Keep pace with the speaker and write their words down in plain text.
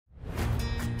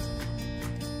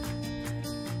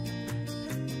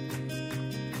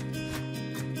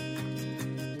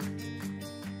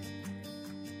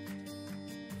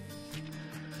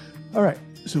All right.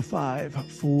 So 5,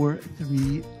 4,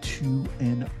 3, 2,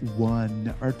 and 1.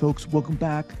 All right, folks, welcome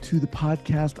back to the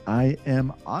podcast. I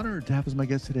am honored to have as my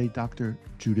guest today, Dr.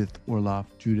 Judith Orloff.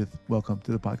 Judith, welcome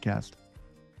to the podcast.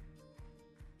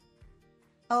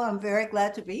 Oh, I'm very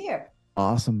glad to be here.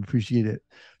 Awesome. Appreciate it.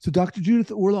 So Dr. Judith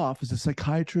Orloff is a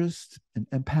psychiatrist, an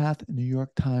empath, and New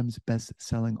York Times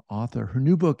best-selling author. Her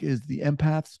new book is The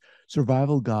Empaths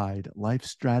Survival Guide, Life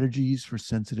Strategies for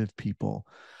Sensitive People.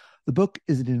 The book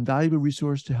is an invaluable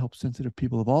resource to help sensitive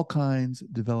people of all kinds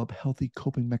develop healthy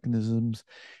coping mechanisms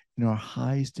in our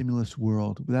high stimulus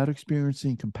world without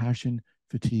experiencing compassion,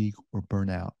 fatigue, or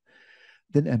burnout.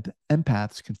 Then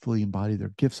empaths can fully embody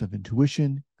their gifts of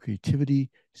intuition,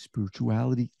 creativity,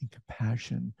 spirituality, and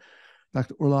compassion.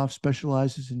 Dr. Orloff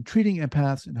specializes in treating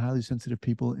empaths and highly sensitive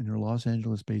people in her Los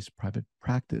Angeles-based private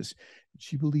practice.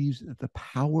 She believes that the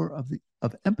power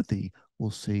of empathy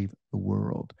will save the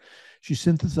world. She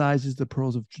synthesizes the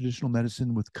pearls of traditional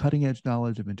medicine with cutting-edge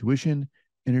knowledge of intuition,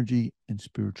 energy, and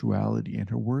spirituality, and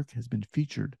her work has been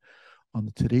featured on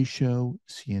the Today Show,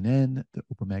 CNN, the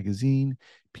Oprah Magazine,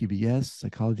 PBS,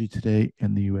 Psychology Today,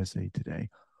 and the USA Today.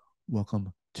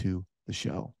 Welcome to the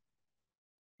show.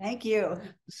 Thank you.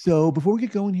 So before we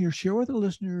get going here, share with our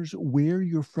listeners where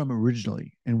you're from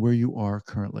originally and where you are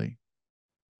currently.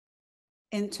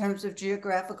 In terms of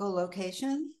geographical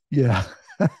location? Yeah.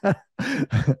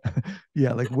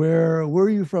 Yeah, like where are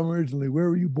you from originally?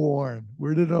 Where were you born?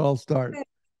 Where did it all start?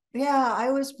 Yeah, I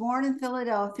was born in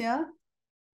Philadelphia,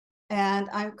 and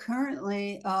I'm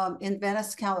currently in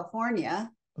Venice, California.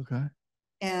 Okay.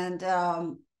 And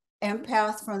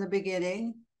empath from the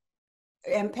beginning,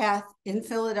 empath in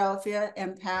Philadelphia,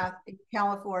 empath in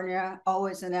California,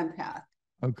 always an empath.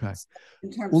 Okay.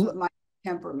 In terms of my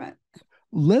temperament.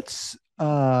 Let's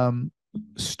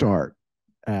start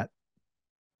at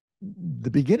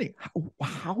the beginning.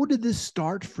 How did this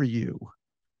start for you?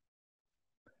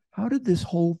 How did this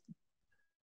whole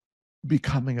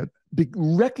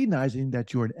recognizing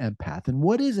that you're an empath, and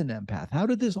what is an empath? How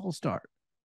did this all start?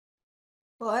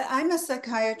 Well, I'm a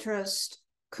psychiatrist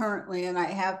currently, and I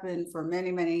have been for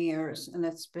many, many years, and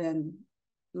it's been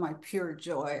my pure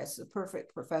joy. It's the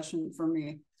perfect profession for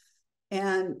me.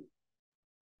 And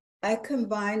I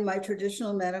combine my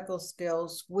traditional medical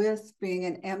skills with being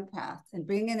an empath. And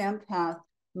being an empath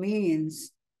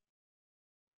means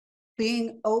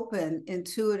being open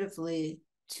intuitively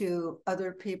to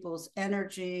other people's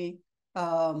energy,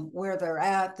 where they're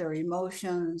at, their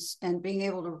emotions, and being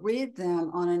able to read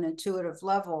them on an intuitive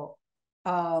level,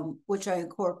 which I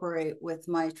incorporate with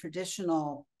my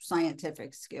traditional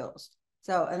scientific skills.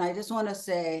 So, and I just want to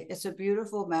say it's a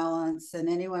beautiful balance, and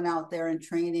anyone out there in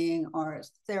training or as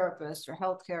a therapist or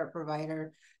healthcare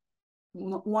provider,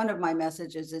 one of my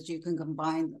messages is you can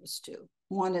combine those two.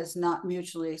 One is not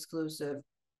mutually exclusive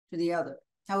to the other.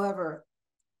 However,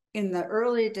 in the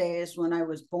early days when I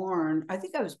was born, I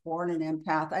think I was born an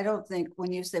empath. I don't think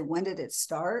when you say, when did it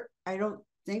start? I don't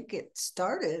think it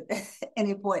started at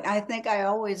any point. I think I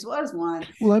always was one.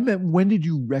 Well, I meant, when did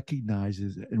you recognize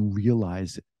it and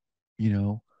realize it,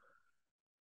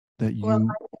 that you... Well,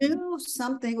 I knew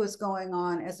something was going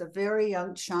on as a very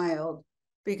young child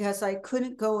because I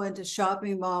couldn't go into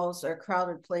shopping malls or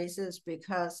crowded places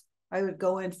because I would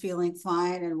go in feeling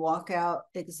fine and walk out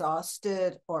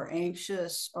exhausted or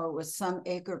anxious or with some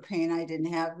ache or pain I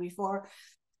didn't have before.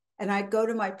 And I'd go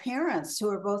to my parents, who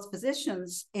are both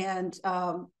physicians, and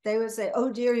they would say,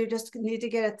 "Oh dear, you just need to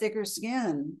get a thicker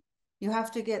skin. You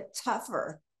have to get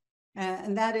tougher."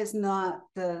 And that is not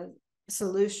the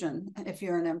solution if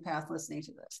you're an empath listening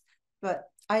to this. But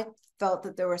I felt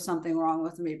that there was something wrong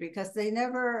with me because I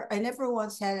never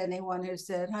once had anyone who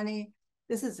said, "Honey,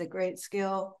 this is a great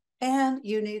skill, and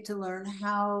you need to learn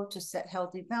how to set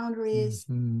healthy boundaries,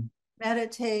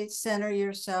 meditate, center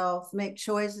yourself, make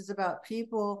choices about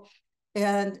people,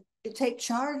 and take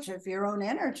charge of your own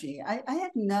energy." I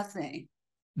had nothing,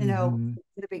 in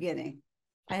the beginning.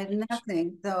 I had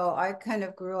nothing, though I kind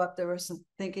of grew up,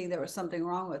 thinking there was something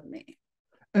wrong with me.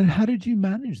 And how did you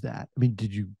manage that? I mean,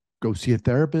 did you go see a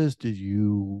therapist? Did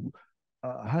you,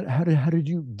 how did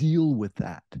you deal with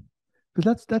that?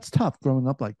 Because that's tough growing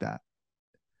up like that.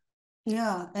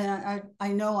 Yeah, and I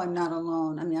know I'm not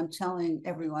alone. I mean, I'm telling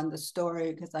everyone the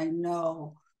story because I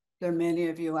know there are many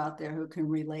of you out there who can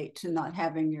relate to not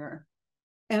having your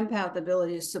empath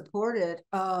abilities supported.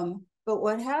 But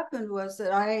what happened was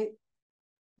that I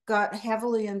got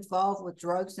heavily involved with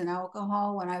drugs and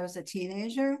alcohol when I was a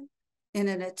teenager in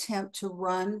an attempt to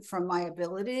run from my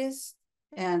abilities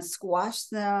and squash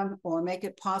them or make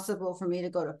it possible for me to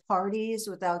go to parties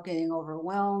without getting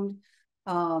overwhelmed.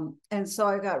 And so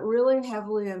I got really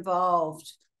heavily involved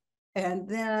And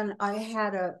then I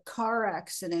had a car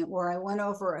accident where I went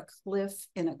over a cliff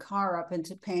in a car up in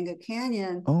Topanga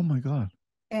Canyon. Oh my God.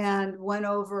 And went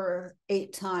over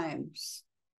 8 times.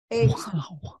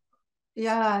 Wow.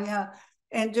 Yeah, yeah.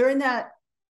 And during that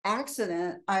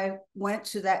accident, I went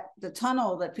to the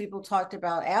tunnel that people talked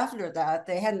about after that.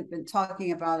 They hadn't been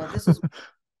talking about it. This was,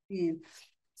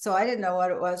 so I didn't know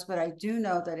what it was, but I do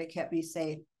know that it kept me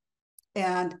safe.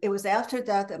 And it was after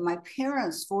that my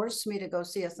parents forced me to go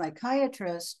see a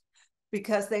psychiatrist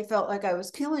because they felt like I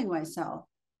was killing myself.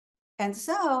 And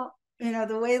so,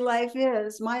 the way life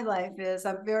is, my life is,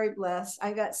 I'm very blessed.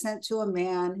 I got sent to a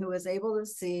man who was able to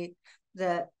see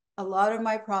that a lot of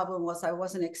my problem was I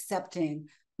wasn't accepting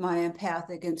my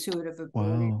empathic, intuitive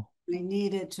ability. Wow. I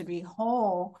needed to be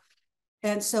whole.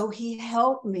 And so he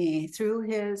helped me through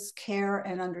his care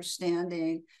and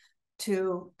understanding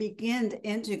to begin to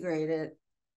integrate it.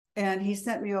 And he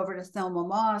sent me over to Thelma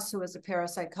Moss, who was a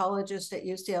parapsychologist at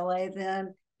UCLA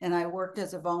then, and I worked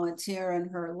as a volunteer in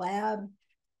her lab.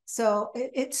 So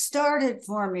it started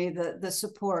for me, the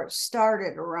support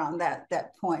started around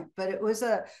that point, but it was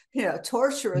a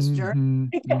torturous journey.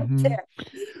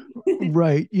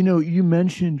 Right. You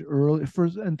mentioned earlier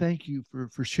first, and thank you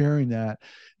for sharing that.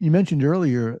 You mentioned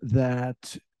earlier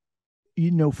that,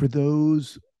 for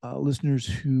those listeners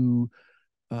who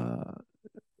uh,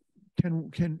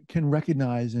 can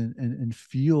recognize and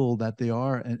feel that they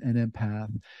are an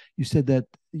empath. You said that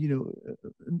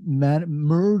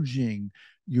merging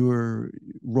your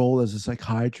role as a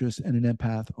psychiatrist and an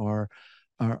empath are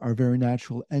very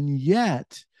natural, and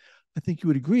yet I think you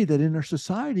would agree that in our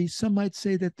society, some might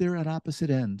say that they're at opposite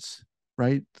ends,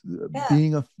 right?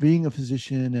 Yeah. Being a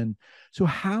physician, and so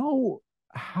how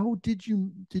did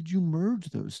you merge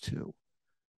those two?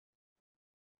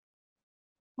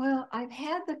 Well, I've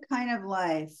had the kind of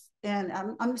life, and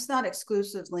I'm it's not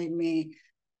exclusively me,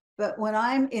 but when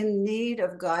I'm in need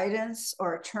of guidance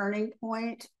or a turning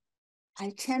point,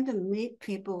 I tend to meet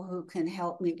people who can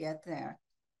help me get there.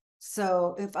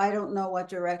 So if I don't know what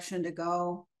direction to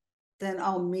go, then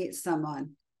I'll meet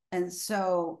someone. And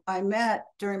so I met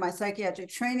during my psychiatric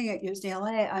training at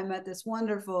UCLA, I met this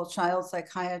wonderful child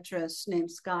psychiatrist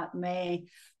named Scott May,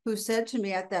 who said to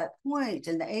me at that point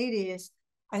in the 80s,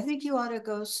 I think you ought to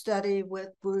go study with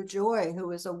Brew Joy,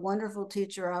 who is a wonderful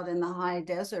teacher out in the high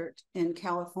desert in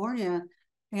California.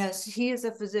 Yes, he is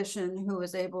a physician who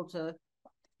is able to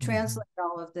translate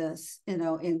all of this,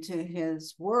 into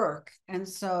his work. And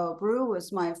so Brew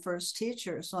was my first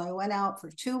teacher. So I went out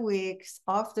for 2 weeks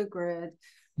off the grid.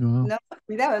 No. No,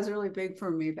 that was really big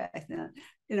for me back then,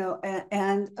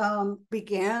 and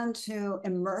began to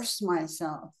immerse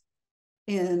myself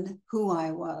in who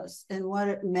I was and what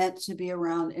it meant to be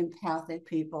around empathic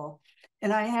people.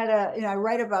 And I had I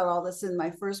write about all this in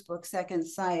my first book, Second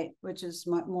Sight, which is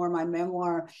more my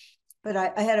memoir. But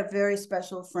I had a very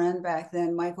special friend back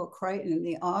then, Michael Crichton,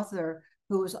 the author,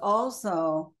 who was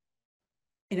also,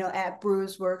 at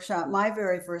Brew's workshop, my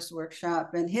very first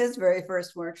workshop and his very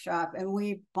first workshop. And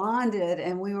we bonded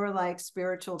and we were like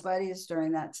spiritual buddies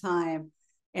during that time,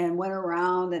 and went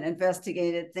around and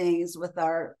investigated things with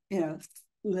our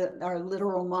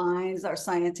literal minds, our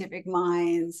scientific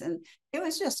minds. And it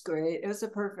was just great. It was a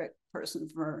perfect person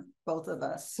for both of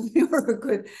us. We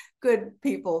were good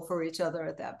people for each other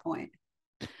at that point.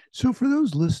 So for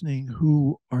those listening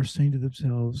who are saying to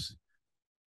themselves,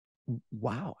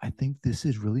 wow, I think this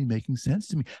is really making sense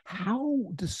to me. How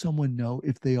does someone know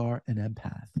if they are an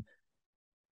empath?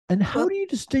 And how do you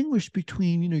distinguish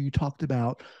between, you talked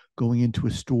about going into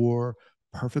a store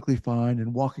perfectly fine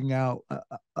and walking out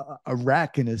a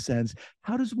wreck in a sense.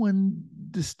 How does one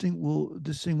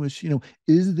distinguish,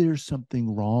 is there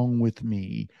something wrong with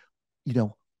me?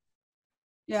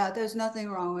 Yeah, there's nothing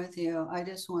wrong with you. I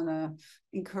just want to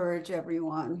encourage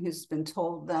everyone who's been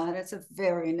told that. It's a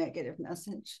very negative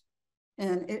message.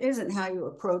 And it isn't how you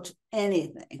approach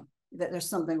anything that there's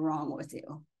something wrong with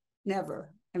you.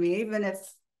 Never. I mean, even if,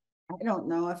 I don't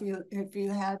know, if you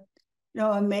had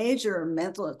a major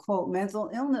mental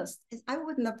illness, I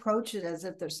wouldn't approach it as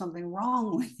if there's something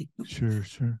wrong with you.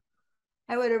 Sure.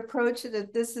 I would approach it as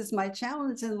this is my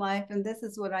challenge in life and this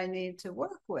is what I need to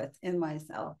work with in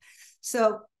myself.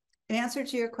 So in answer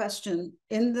to your question,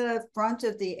 in the front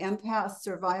of the Empath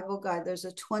Survival Guide, there's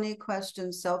a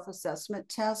 20-question self-assessment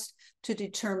test to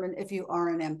determine if you are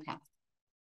an empath.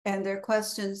 And there are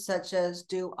questions such as,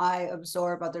 do I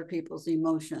absorb other people's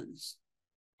emotions?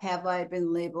 Have I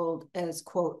been labeled as,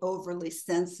 quote, overly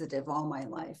sensitive all my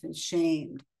life and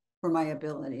shamed for my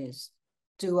abilities?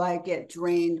 Do I get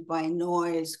drained by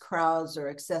noise, crowds, or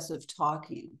excessive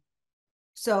talking?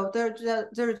 So there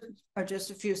are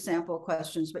just a few sample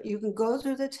questions, but you can go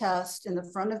through the test in the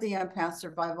front of the Empath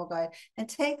Survival Guide and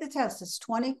take the test. It's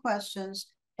 20 questions,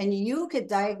 and you could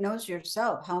diagnose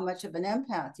yourself how much of an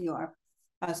empath you are.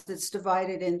 It's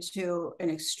divided into an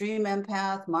extreme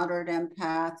empath, moderate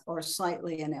empath, or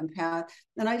slightly an empath.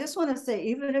 And I just want to say,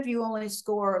 even if you only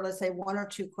score, let's say 1 or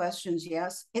 2 questions,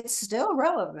 yes, it's still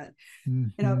relevant.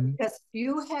 Because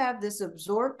you have this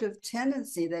absorptive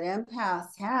tendency that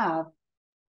empaths have.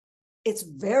 It's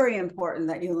very important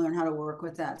that you learn how to work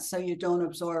with that so you don't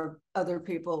absorb other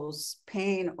people's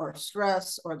pain or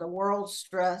stress or the world's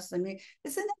stress. I mean,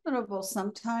 it's inevitable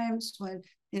sometimes when,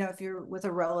 if you're with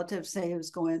a relative, say,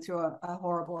 who's going through a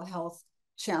horrible health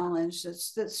challenge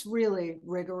that's really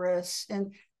rigorous,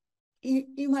 and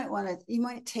you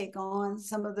might take on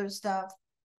some of their stuff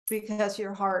because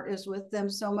your heart is with them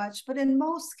so much. But in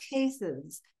most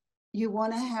cases, you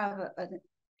want to have a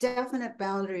definite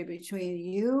boundary between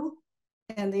you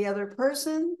and the other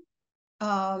person,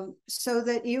 so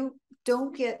that you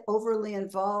don't get overly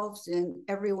involved in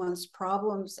everyone's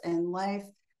problems and life.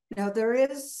 There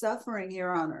is suffering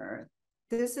here on earth.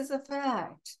 This is a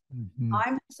fact.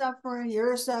 I'm suffering,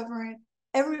 you're suffering.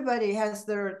 Everybody has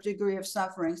their degree of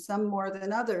suffering, some more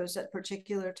than others at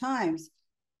particular times.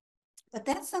 But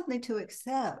that's something to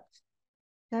accept.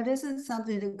 That isn't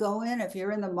something to go in. If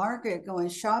you're in the market going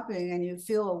shopping and you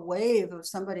feel a wave of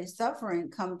somebody suffering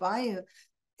come by you,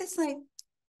 it's like,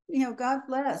 God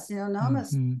bless,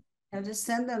 namaste, just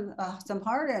send them some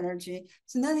heart energy.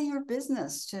 It's none of your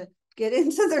business to get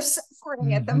into their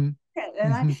suffering at the moment.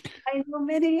 And I know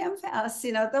many empaths,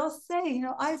 they'll say,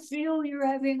 I feel you're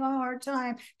having a hard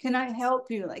time. Can I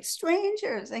help you? Like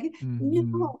strangers. Like,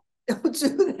 no. Don't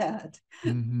do that.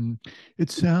 It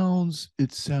sounds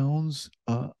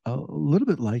a little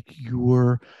bit like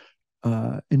you're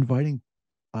inviting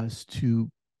us to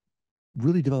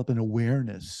really develop an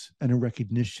awareness and a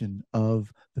recognition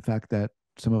of the fact that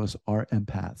some of us are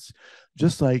empaths.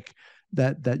 Just like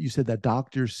that you said that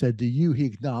doctor said to you, he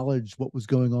acknowledged what was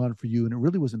going on for you, and it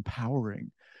really was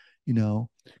empowering.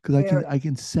 Because I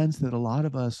can sense that a lot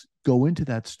of us go into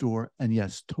that store and,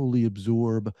 yes, totally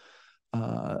absorb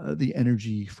the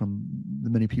energy from the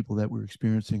many people that we're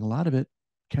experiencing. A lot of it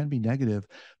can be negative,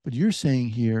 but you're saying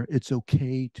here it's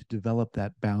okay to develop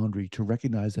that boundary, to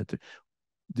recognize that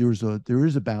there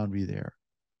is a boundary there.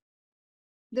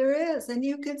 There is, and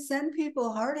you could send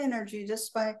people heart energy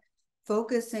just by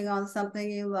focusing on something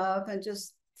you love and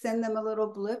just send them a little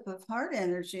blip of heart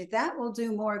energy. That will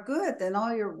do more good than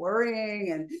all your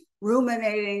worrying and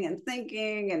ruminating and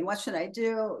thinking and what should I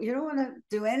do. You don't want to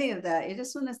do any of that. You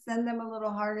just want to send them a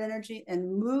little heart energy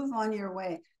and move on your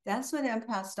way. That's what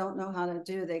empaths don't know how to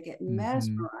do. They get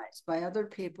mesmerized by other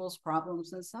people's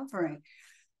problems and suffering.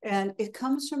 And it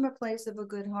comes from a place of a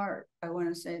good heart. I want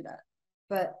to say that.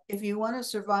 But if you want to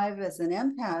survive as an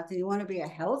empath and you want to be a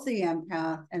healthy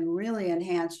empath and really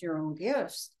enhance your own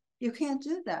gifts, you can't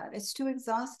do that. It's too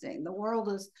exhausting. The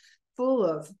world is full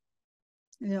of,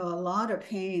 a lot of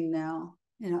pain now,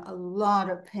 a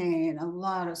lot of pain, a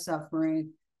lot of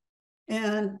suffering.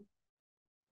 And,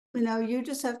 you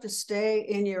just have to stay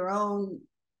in your own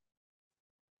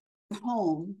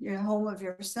home, your home of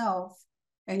yourself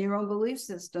and your own belief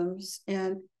systems.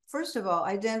 And first of all,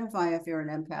 identify if you're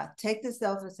an empath. Take the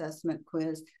self-assessment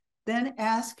quiz. Then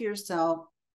ask yourself,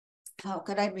 how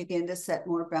could I begin to set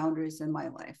more boundaries in my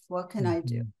life? What can I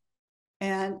do?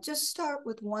 And just start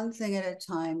with one thing at a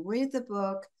time. Read the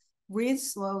book, read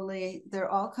slowly. There are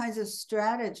all kinds of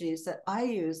strategies that I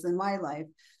use in my life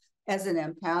as an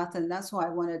empath. And that's why I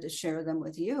wanted to share them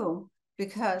with you,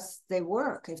 because they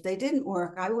work. If they didn't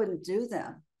work, I wouldn't do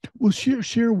them. Well,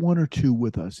 share 1 or 2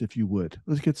 with us, if you would.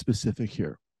 Let's get specific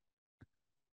here.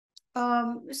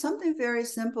 Something very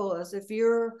simple is if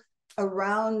you're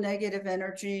around negative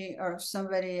energy or if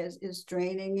somebody is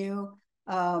draining you,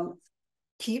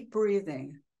 keep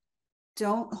breathing.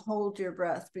 Don't hold your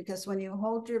breath, because when you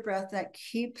hold your breath, that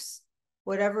keeps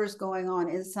whatever is going on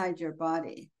inside your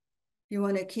body. You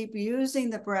want to keep using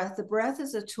the breath. The breath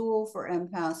is a tool for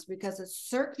empaths because it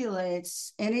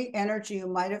circulates any energy you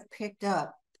might have picked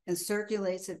up and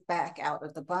circulates it back out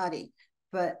of the body.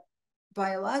 But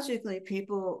biologically,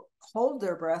 people hold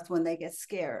their breath when they get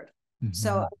scared.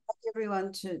 So I want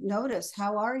everyone to notice,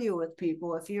 how are you with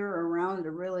people? If you're around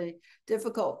a really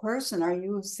difficult person, are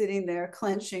you sitting there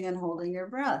clenching and holding your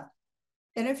breath?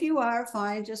 And if you are,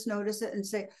 fine, just notice it and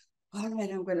say, all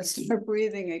right, I'm going to start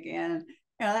breathing again.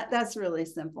 That's really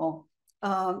simple.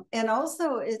 And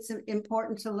also, it's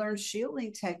important to learn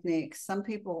shielding techniques. Some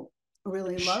people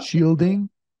really love shielding.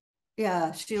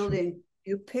 Yeah, shielding.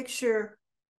 You picture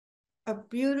a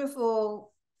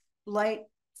beautiful light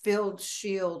filled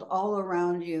shield all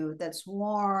around you that's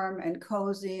warm and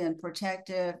cozy and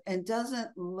protective and doesn't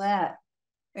let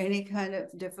any kind of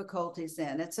difficulties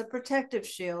in. It's a protective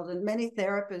shield, and many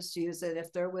therapists use it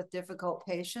if they're with difficult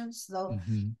patients. They'll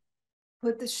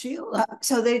put the shield up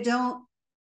so they don't,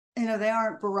 they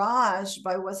aren't barraged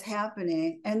by what's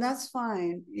happening, and that's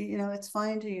fine. It's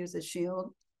fine to use a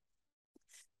shield.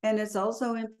 And it's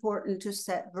also important to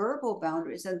set verbal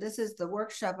boundaries. And this is the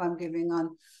workshop I'm giving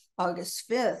on August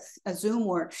 5th, a Zoom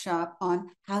workshop on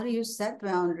how do you set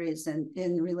boundaries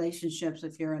in relationships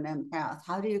if you're an empath?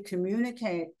 How do you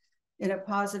communicate in a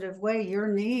positive way your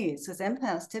needs? Because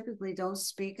empaths typically don't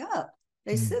speak up.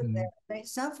 They sit there, they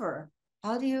suffer.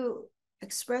 How do you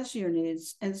express your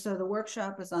needs? And so the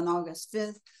workshop is on August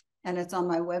 5th, and it's on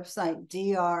my website,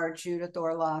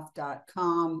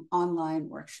 drjudithorloff.com, online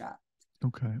workshop.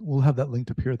 Okay. We'll have that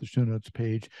linked up here at the show notes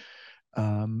page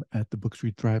at the Books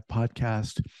Read Thrive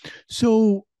podcast.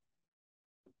 So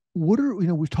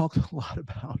we've talked a lot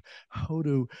about how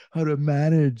to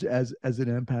manage as an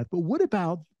empath, but what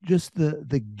about just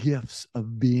the gifts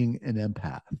of being an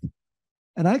empath?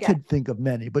 And I could think of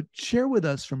many, but share with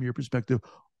us from your perspective. Oh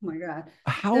my God.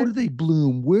 How do they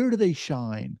bloom? Where do they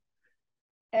shine?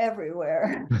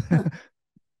 Everywhere.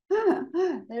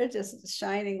 They're just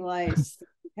shining lights.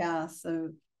 Yeah. So,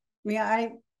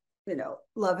 I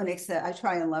love and accept. I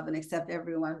try and love and accept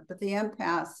everyone, but the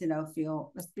empaths,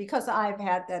 feel, because I've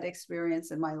had that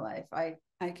experience in my life. I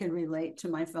can relate to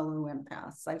my fellow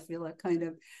empaths. I feel a kind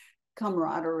of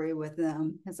camaraderie with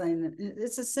them, as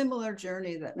it's a similar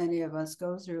journey that many of us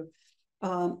go through.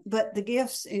 But the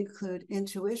gifts include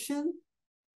intuition.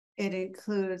 It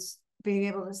includes being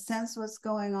able to sense what's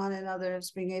going on in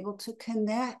others, being able to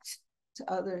connect to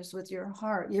others with your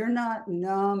heart. You're not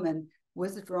numb and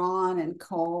withdrawn and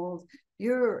cold.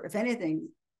 You're, if anything,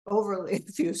 overly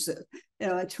effusive,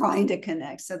 and trying to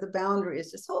connect. So the boundary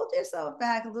is just hold yourself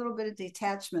back. A little bit of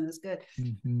detachment is good.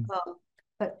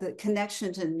 But the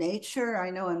connection to nature,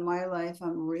 I know in my life,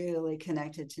 I'm really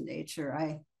connected to nature.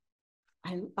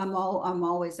 I'm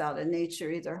always out in nature,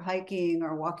 either hiking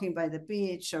or walking by the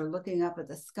beach or looking up at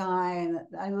the sky. And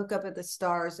I look up at the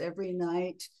stars every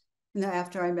night,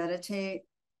 after I meditate.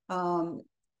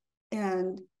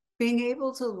 And being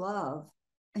able to love,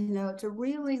 to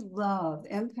really love.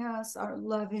 Empaths are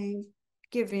loving,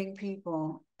 giving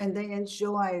people, and they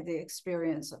enjoy the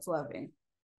experience of loving.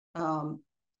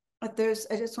 But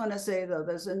I just want to say though,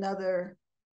 there's another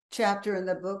chapter in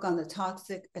the book on the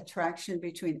toxic attraction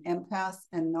between empaths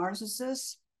and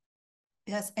narcissists.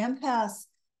 Yes, empaths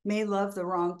may love the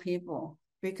wrong people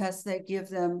because they give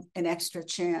them an extra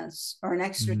chance or an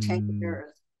extra 10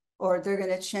 years, or they're going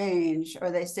to change,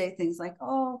 or they say things like,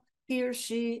 oh, he or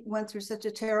she went through such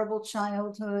a terrible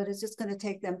childhood. It's just going to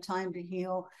take them time to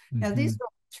heal. Now, these are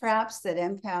traps that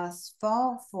empaths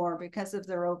fall for because of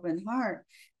their open heart.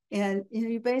 And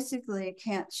you basically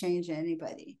can't change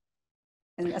anybody.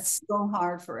 And that's so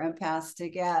hard for empaths to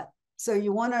get. So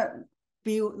you want to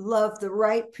love the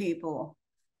right people,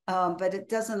 but it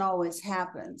doesn't always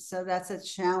happen. So that's a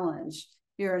challenge.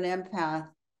 You're an empath,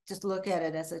 just look at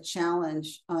it as a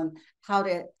challenge on how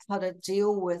to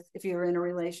deal with, if you're in a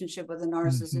relationship with a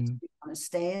narcissist, you want to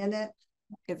stay in it.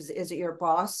 Is it your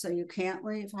boss so you can't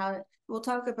leave? We'll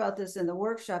talk about this in the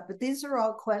workshop, but these are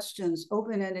all questions,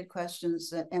 open-ended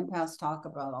questions that empaths talk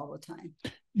about all the time.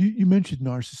 You mentioned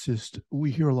narcissist. We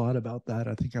hear a lot about that,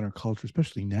 I think, in our culture,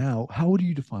 especially now. How would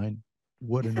you define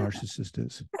what a narcissist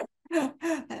is?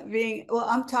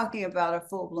 I'm talking about a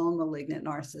full-blown malignant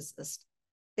narcissist.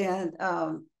 And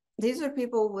these are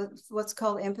people with what's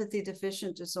called empathy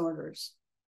deficient disorders,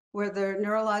 where they're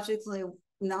neurologically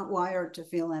not wired to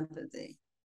feel empathy.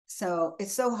 So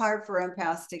it's so hard for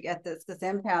empaths to get this, because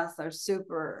empaths are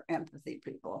super empathy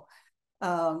people.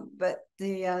 But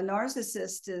the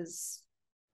narcissist is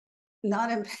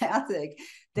not empathic.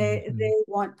 They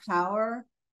want power.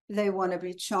 They want to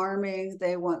be charming.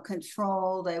 They want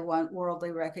control. They want worldly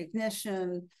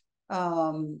recognition.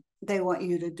 They want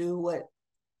you to do what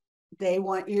they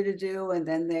want you to do, and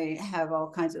then they have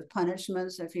all kinds of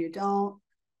punishments if you don't.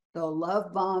 They'll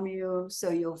love bomb you, so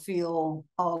you'll feel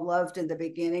all loved in the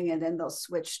beginning, and then they'll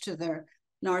switch to their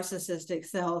narcissistic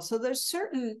self. So there's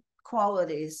certain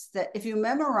qualities that if you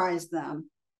memorize them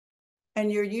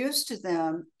and you're used to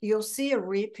them, you'll see a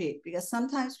repeat, because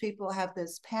sometimes people have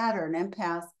this pattern.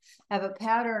 Empaths have a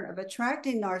pattern of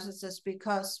attracting narcissists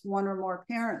because one or more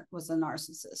parent was a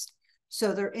narcissist.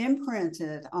 So they're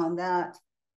imprinted on that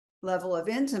level of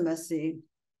intimacy.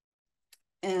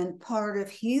 And part of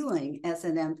healing as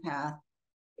an empath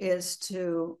is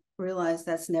to realize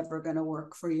that's never going to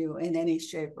work for you in any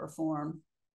shape or form.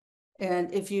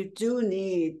 And if you do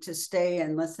need to stay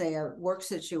in, let's say, a work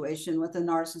situation with a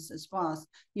narcissist boss,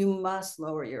 you must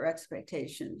lower your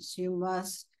expectations. You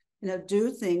must, do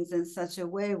things in such a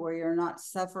way where you're not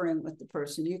suffering with the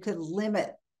person. You could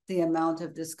limit the amount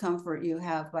of discomfort you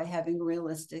have by having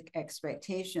realistic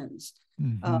expectations.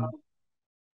 Mm-hmm.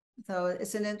 So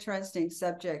it's an interesting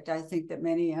subject, I think, that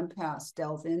many empaths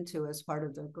delve into as part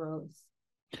of their growth.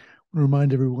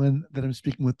 Remind everyone that I'm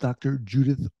speaking with Dr.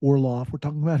 Judith Orloff. We're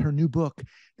talking about her new book,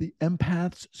 The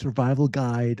Empath's Survival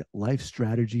Guide: Life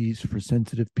Strategies for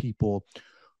Sensitive People.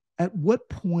 At what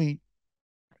point,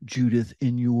 Judith,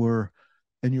 in your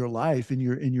life, in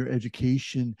your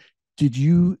education, did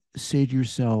you say to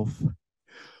yourself,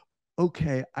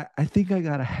 okay, I think I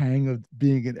got a hang of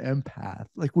being an empath?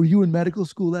 Like, were you in medical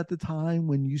school at the time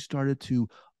when you started to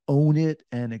own it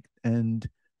and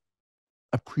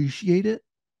appreciate it?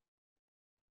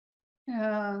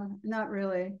 Not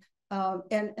really.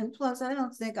 And plus, I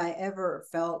don't think I ever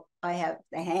felt I have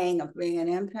the hang of being an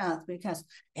empath, because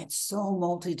it's so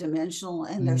multidimensional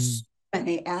and there's so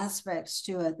many aspects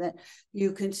to it that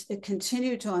you can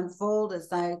continue to unfold as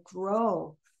I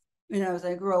grow. As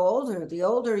I grow older, the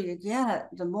older you get,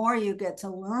 the more you get to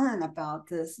learn about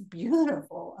this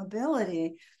beautiful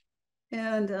ability.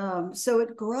 And so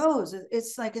it grows.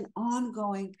 It's like an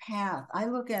ongoing path. I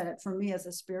look at it, for me, as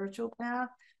a spiritual path,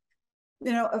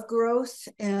 of growth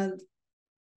and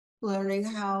learning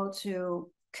how to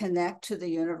connect to the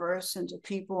universe and to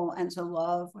people and to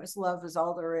love, as love is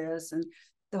all there is. And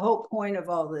the whole point of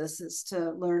all this is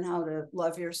to learn how to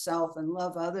love yourself and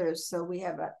love others, so we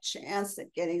have a chance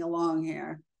at getting along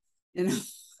here, and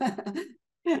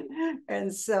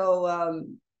so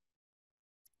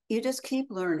you just keep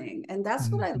learning. And that's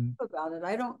what I love about it.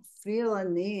 I don't feel a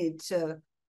need to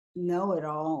know it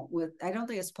all. I don't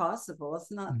think it's possible.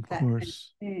 It's not Of that kind of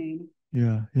course. thing.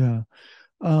 Yeah, yeah.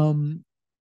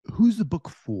 Who's the book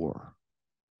for?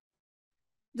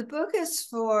 The book is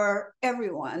for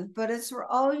everyone, but it's for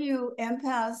all you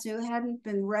empaths who hadn't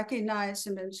been recognized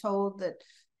and been told that,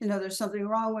 there's something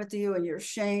wrong with you and you're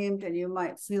shamed and you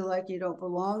might feel like you don't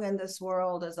belong in this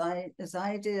world as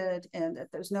I did, and that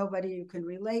there's nobody you can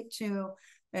relate to,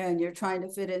 and you're trying to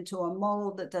fit into a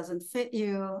mold that doesn't fit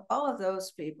you. All of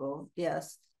those people,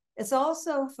 yes. It's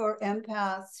also for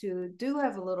empaths who do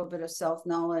have a little bit of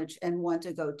self-knowledge and want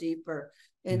to go deeper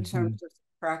in terms of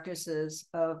practices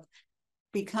of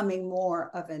becoming more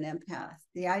of an empath.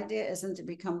 The idea isn't to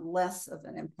become less of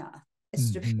an empath.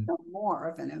 It's to become more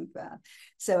of an empath.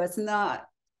 So it's not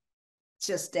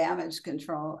just damage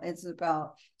control. It's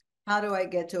about, how do I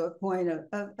get to a point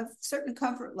of certain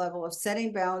comfort level of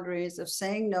setting boundaries, of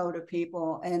saying no to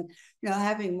people, and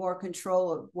having more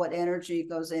control of what energy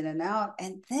goes in and out.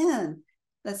 And then,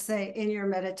 let's say, in your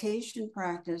meditation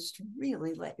practice, to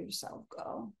really let yourself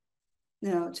go,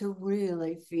 to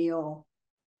really feel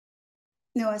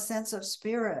a sense of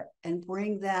spirit and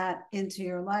bring that into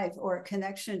your life, or a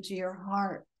connection to your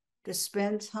heart, to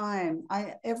spend time.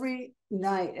 Every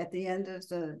night at the end of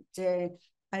the day,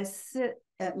 I sit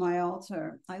at my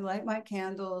altar. I light my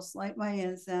candles, light my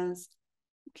incense,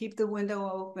 keep the window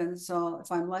open, so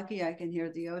if I'm lucky, I can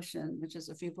hear the ocean, which is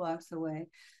a few blocks away.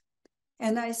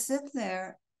 And I sit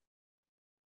there,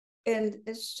 and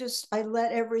it's just, I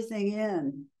let everything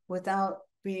in without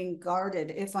being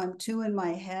guarded. If I'm too in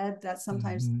my head, that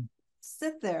sometimes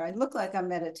sit there. I look like I'm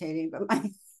meditating, but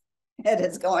my head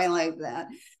is going like that.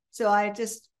 So I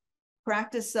just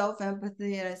practice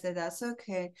self-empathy, and I say, that's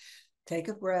okay. Take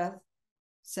a breath,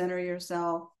 center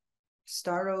yourself,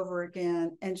 start over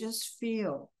again, and just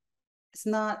feel. It's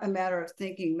not a matter of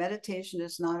thinking. Meditation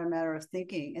is not a matter of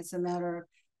thinking. It's a matter of,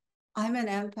 I'm an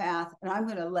empath, and I'm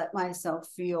going to let myself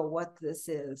feel what this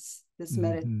is, this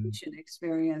meditation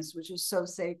experience, which is so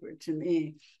sacred to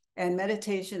me. And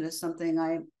meditation is something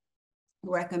I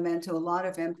recommend to a lot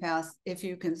of empaths, if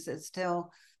you can sit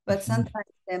still. But sometimes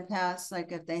empaths,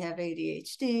 like if they have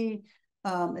ADHD,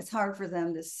 it's hard for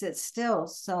them to sit still.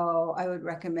 So I would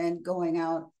recommend going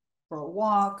out for a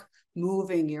walk,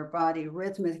 moving your body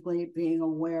rhythmically, being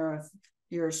aware of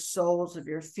your soles of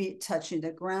your feet touching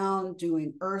the ground,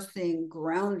 doing earthing,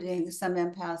 grounding. Some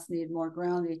empaths need more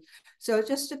grounding. So it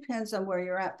just depends on where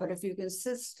you're at. But if you can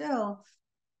sit still,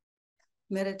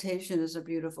 meditation is a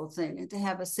beautiful thing. And to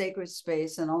have a sacred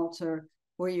space, an altar,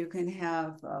 where you can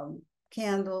have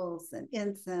candles and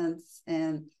incense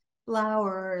and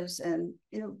flowers, and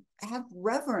have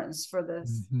reverence for the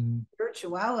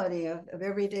spirituality of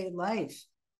everyday life.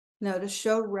 To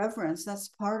show reverence, that's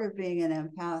part of being an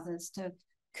empath, is to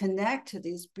connect to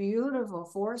these beautiful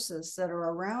forces that are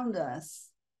around us.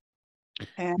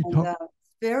 And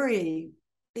very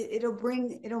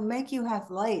it'll make you have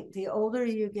light. The older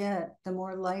you get, the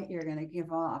more light you're going to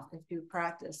give off if you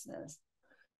practice this.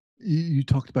 You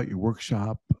talked about your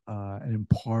workshop and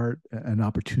impart an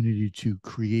opportunity to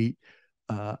create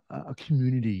a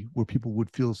community where people would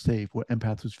feel safe, where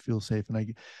empaths would feel safe,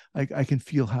 and I can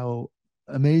feel how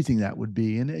amazing that would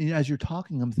be. And as you're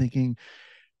talking, I'm thinking,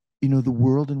 the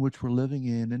world in which we're living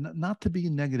in, and not to be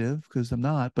negative because I'm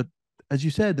not, but as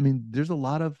you said, I mean, there's a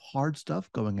lot of hard stuff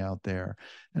going out there,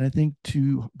 and I think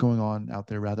going on out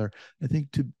there rather. I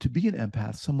think to be an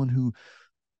empath, someone who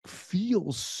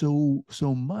feels so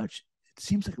much, it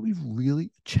seems like we've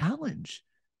really challenged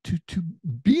to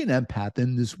be an empath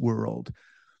in this world.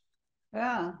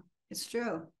 Yeah, it's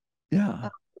true. Yeah,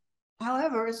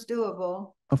 However, it's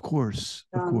doable. of course,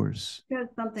 of course. Because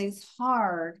something's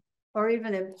hard or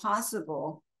even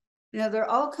impossible, there are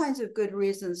all kinds of good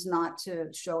reasons not to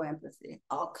show empathy,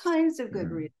 all kinds of good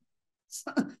reasons.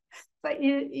 But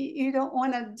you don't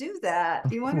want to do that.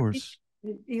 Of course.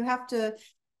 You have to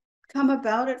come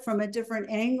about it from a different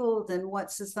angle than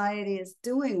what society is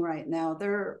doing right now.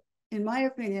 They're, in my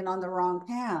opinion, on the wrong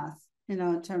path,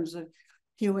 in terms of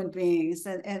human beings.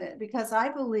 And because I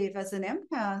believe as an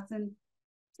empath and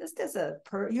just as a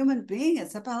human being,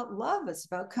 it's about love. It's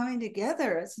about coming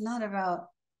together. It's not about,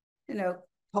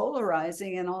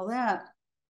 polarizing and all that.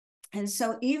 And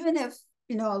so even if,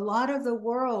 a lot of the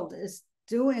world is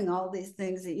doing all these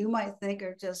things that you might think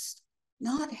are just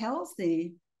not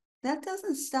healthy, that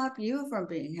doesn't stop you from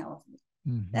being healthy.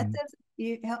 Mm-hmm. That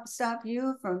doesn't stop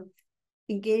you from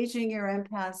engaging your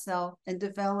empath self and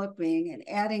developing and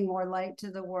adding more light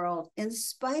to the world in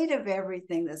spite of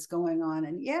everything that's going on.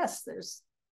 And yes,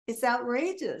 it's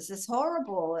outrageous. It's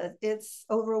horrible. It's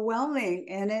overwhelming.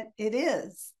 And it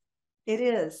is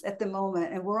at the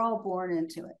moment. And we're all born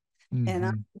into it. Mm-hmm. And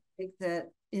I think that,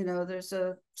 there's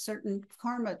a certain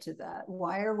karma to that.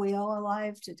 Why are we all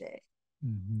alive today?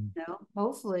 Mm-hmm.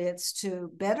 Hopefully it's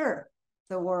to better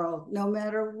the world, no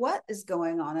matter what is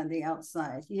going on the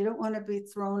outside. You don't want to be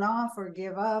thrown off or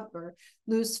give up or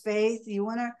lose faith. You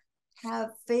want to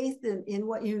have faith in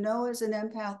what as an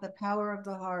empath, the power of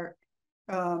the heart,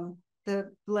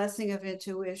 the blessing of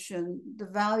intuition, the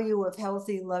value of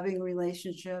healthy, loving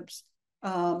relationships,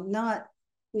 not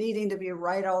needing to be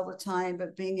right all the time,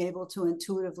 but being able to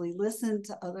intuitively listen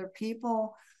to other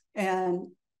people and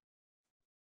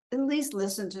at least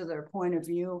listen to their point of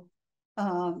view.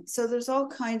 So there's all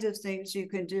kinds of things you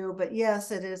can do, but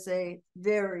yes, it is a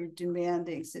very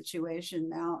demanding situation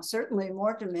now, certainly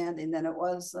more demanding than it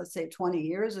was, let's say 20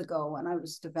 years ago when I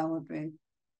was developing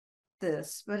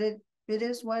this, but it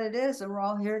is what it is. And we're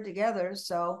all here together.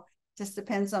 So just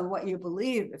depends on what you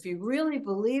believe. If you really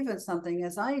believe in something,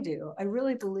 as I do, I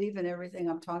really believe in everything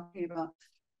I'm talking about,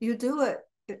 you do it,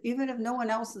 even if no one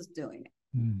else is doing it.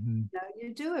 Mm-hmm. Now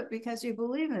you do it because you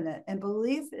believe in it, and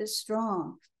belief is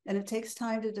strong, and it takes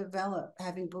time to develop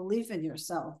having belief in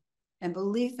yourself and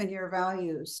belief in your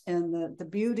values and the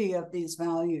beauty of these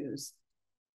values.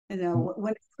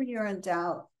 Whenever you're in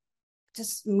doubt,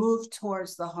 just move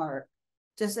towards the heart.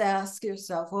 Just ask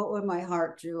yourself, what would my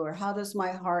heart do? Or how does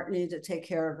my heart need to take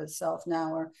care of itself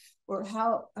now? Or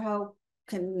how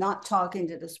can not talking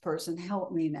to this person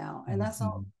help me now? And that's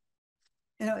all,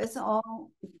 it's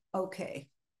all okay.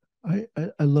 I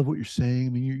love what you're saying. I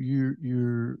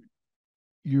mean,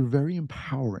 you're very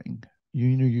empowering.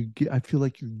 I feel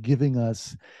like you're giving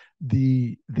us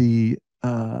the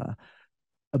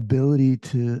ability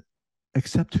to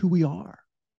accept who we are,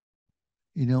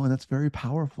 and that's very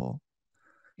powerful.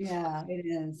 Yeah, it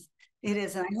is. It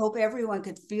is. And I hope everyone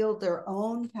could feel their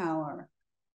own power.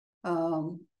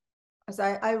 As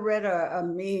I read a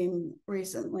meme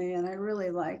recently, and I really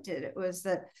liked it. It was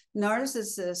that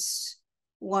narcissists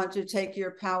want to take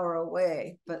your power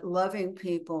away, but loving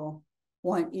people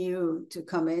want you to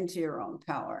come into your own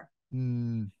power.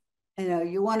 Mm.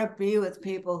 You want to be with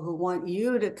people who want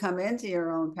you to come into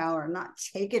your own power, not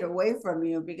take it away from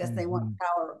you because they want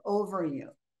power over you.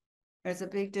 There's a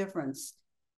big difference.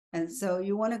 And so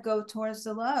you want to go towards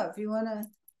the love. You want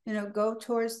to, go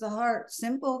towards the heart.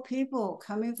 Simple people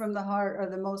coming from the heart are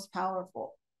the most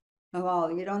powerful of all.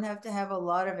 You don't have to have a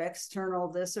lot of external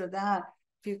this or that.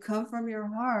 If you come from your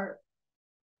heart,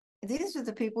 these are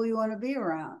the people you want to be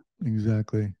around.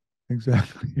 Exactly.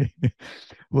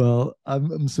 Well,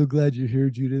 I'm so glad you're here,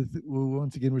 Judith.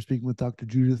 Once again, we're speaking with Dr.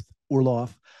 Judith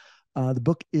Orloff. The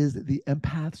book is The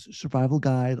Empaths Survival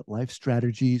Guide, Life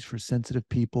Strategies for Sensitive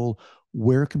People.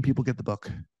 Where can people get the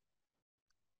book?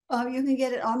 You can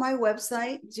get it on my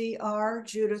website,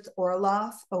 Judith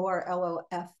Orloff, ORLOFF.com.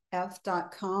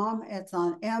 It's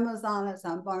on Amazon, it's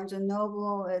on Barnes &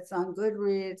 Noble, it's on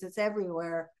Goodreads, it's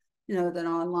everywhere. than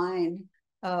online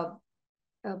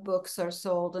books are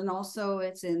sold. And also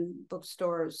it's in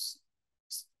bookstores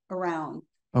around.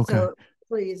 Okay. So it's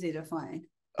really easy to find.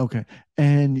 Okay.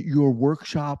 And your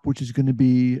workshop, which is going to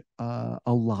be a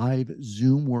live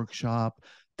Zoom workshop,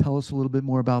 tell us a little bit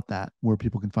more about that, where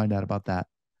people can find out about that.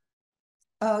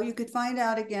 Oh, you could find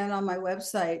out again on my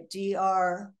website,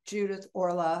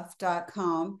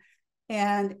 drjudithorloff.com.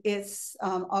 And it's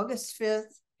August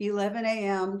 5th, 11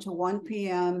 a.m. to 1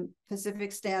 p.m.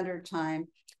 Pacific Standard Time.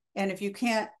 And if you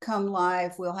can't come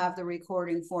live, we'll have the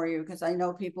recording for you, because I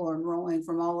know people are enrolling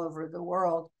from all over the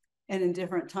world and in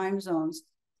different time zones.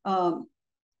 But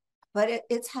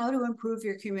it's how to improve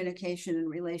your communication and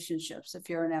relationships if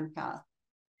you're an empath.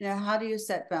 How do you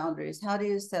set boundaries? How do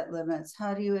you set limits?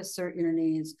 How do you assert your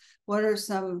needs? What are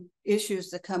some issues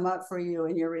that come up for you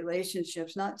in your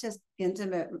relationships? Not just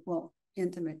intimate, well,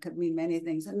 intimate could mean many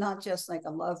things, and not just like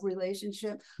a love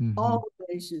relationship. All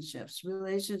relationships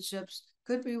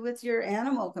could be with your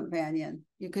animal companion.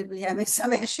 You could be having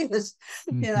some issues,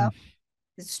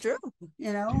 it's true,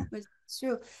 it's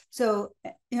true. So,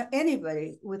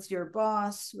 anybody, with your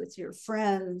boss, with your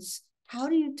friends, how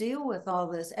do you deal with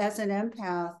all this as an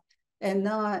empath and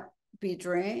not be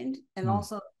drained and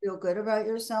also feel good about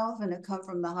yourself and to come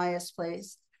from the highest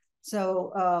place?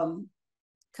 So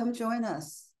come join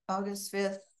us August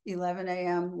 5th, 11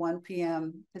 a.m., 1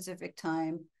 p.m. Pacific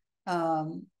time.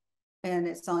 And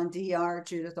it's on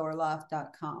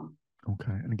drjudithorloff.com.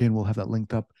 Okay. And again, we'll have that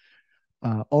linked up.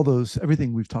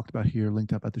 Everything we've talked about here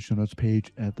linked up at the show notes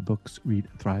page at the Books, Read,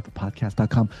 Thrive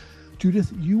podcast.com.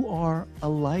 Judith, you are a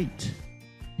light.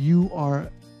 You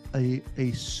are a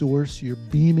source. You're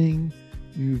beaming.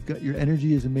 Your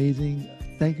energy is amazing.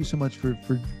 Thank you so much for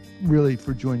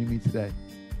joining me today.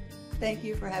 Thank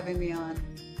you for having me on.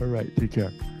 All right. Take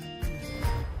care.